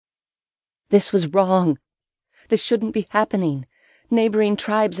This was wrong. This shouldn't be happening. Neighboring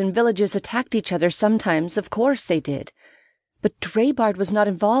tribes and villages attacked each other sometimes, of course they did. But Draybard was not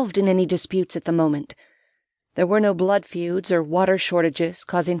involved in any disputes at the moment. There were no blood feuds or water shortages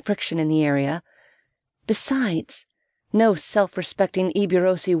causing friction in the area. Besides, no self-respecting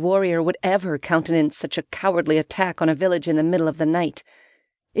Eburosi warrior would ever countenance such a cowardly attack on a village in the middle of the night.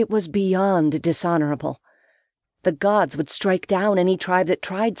 It was beyond dishonorable. The gods would strike down any tribe that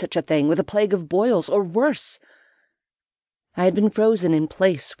tried such a thing with a plague of boils or worse. I had been frozen in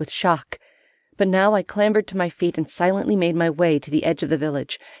place with shock, but now I clambered to my feet and silently made my way to the edge of the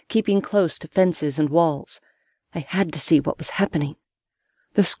village, keeping close to fences and walls. I had to see what was happening.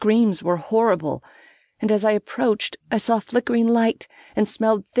 The screams were horrible, and as I approached, I saw flickering light and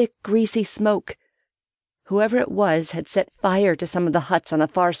smelled thick, greasy smoke. Whoever it was had set fire to some of the huts on the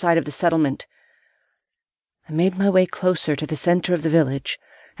far side of the settlement. I made my way closer to the center of the village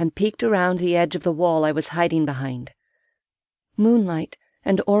and peeked around the edge of the wall I was hiding behind. Moonlight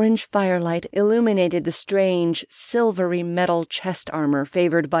and orange firelight illuminated the strange, silvery metal chest armor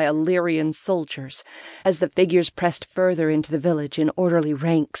favored by Illyrian soldiers as the figures pressed further into the village in orderly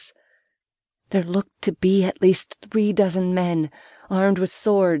ranks. There looked to be at least 36 men, armed with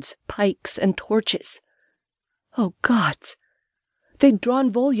swords, pikes, and torches. Oh, gods! They'd drawn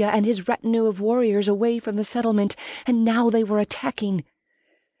Volya and his retinue of warriors away from the settlement, and now they were attacking.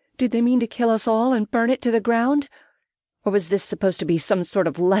 Did they mean to kill us all and burn it to the ground? Or was this supposed to be some sort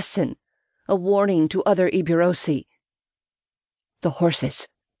of lesson, a warning to other Eburosi? The horses.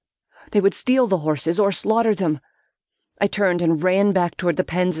 They would steal the horses or slaughter them. I turned and ran back toward the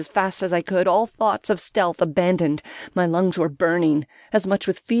pens as fast as I could, all thoughts of stealth abandoned. My lungs were burning, as much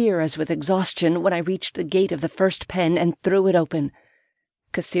with fear as with exhaustion, when I reached the gate of the first pen and threw it open.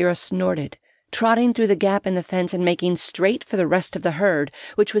 Kassira snorted, trotting through the gap in the fence and making straight for the rest of the herd,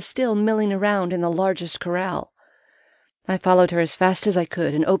 which was still milling around in the largest corral. I followed her as fast as I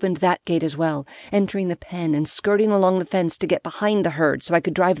could and opened that gate as well, entering the pen and skirting along the fence to get behind the herd so I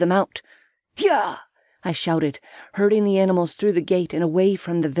could drive them out. "Yah!" I shouted, herding the animals through the gate and away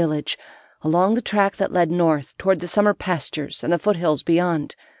from the village, along the track that led north toward the summer pastures and the foothills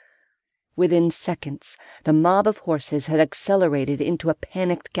beyond. Within seconds, the mob of horses had accelerated into a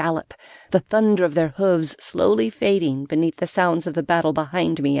panicked gallop, the thunder of their hooves slowly fading beneath the sounds of the battle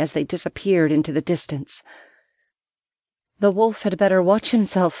behind me as they disappeared into the distance. The wolf had better watch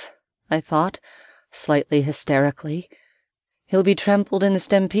himself, I thought, slightly hysterically. He'll be trampled in the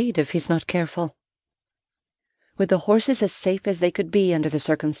stampede if he's not careful. With the horses as safe as they could be under the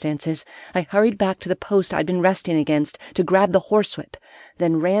circumstances, I hurried back to the post I'd been resting against to grab the horsewhip,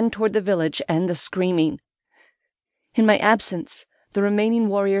 then ran toward the village and the screaming. In my absence, the remaining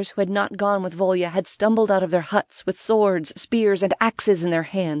warriors who had not gone with Volya had stumbled out of their huts with swords, spears, and axes in their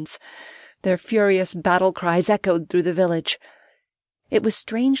hands. Their furious battle cries echoed through the village. It was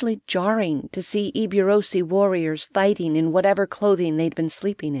strangely jarring to see Eburosi warriors fighting in whatever clothing they'd been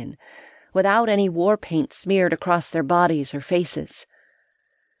sleeping in, without any war paint smeared across their bodies or faces.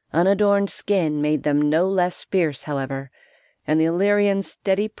 Unadorned skin made them no less fierce, however, and the Illyrians'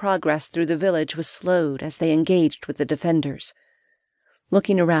 steady progress through the village was slowed as they engaged with the defenders.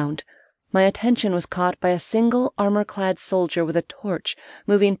 Looking around, my attention was caught by a single armor-clad soldier with a torch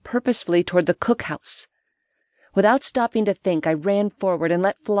moving purposefully toward the cookhouse. Without stopping to think, I ran forward and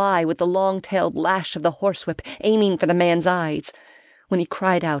let fly with the long-tailed lash of the horsewhip, aiming for the man's eyes. When he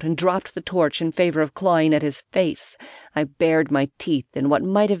cried out and dropped the torch in favor of clawing at his face, I bared my teeth in what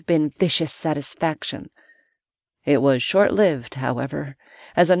might have been vicious satisfaction. It was short-lived, however,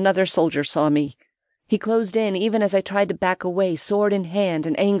 as another soldier saw me. He closed in even as I tried to back away, sword in hand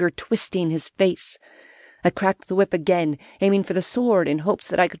and anger twisting his face. I cracked the whip again, aiming for the sword in hopes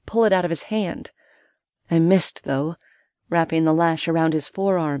that I could pull it out of his hand. I missed, though, wrapping the lash around his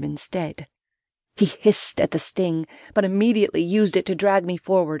forearm instead. He hissed at the sting, but immediately used it to drag me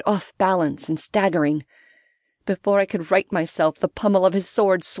forward, off balance and staggering. Before I could right myself, the pommel of his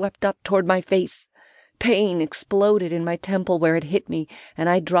sword swept up toward my face. Pain exploded in my temple where it hit me, and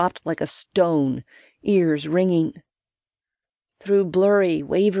I dropped like a stone, ears ringing. Through blurry,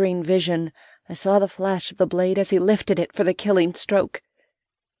 wavering vision, I saw the flash of the blade as he lifted it for the killing stroke.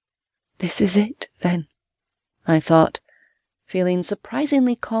 This is it, then, I thought, feeling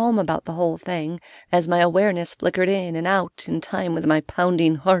surprisingly calm about the whole thing as my awareness flickered in and out in time with my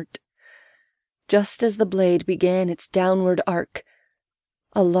pounding heart. Just as the blade began its downward arc,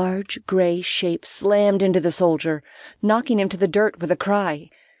 a large gray shape slammed into the soldier, knocking him to the dirt with a cry.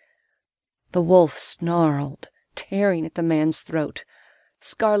 The wolf snarled, tearing at the man's throat,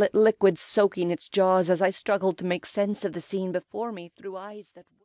 scarlet liquid soaking its jaws as I struggled to make sense of the scene before me through eyes that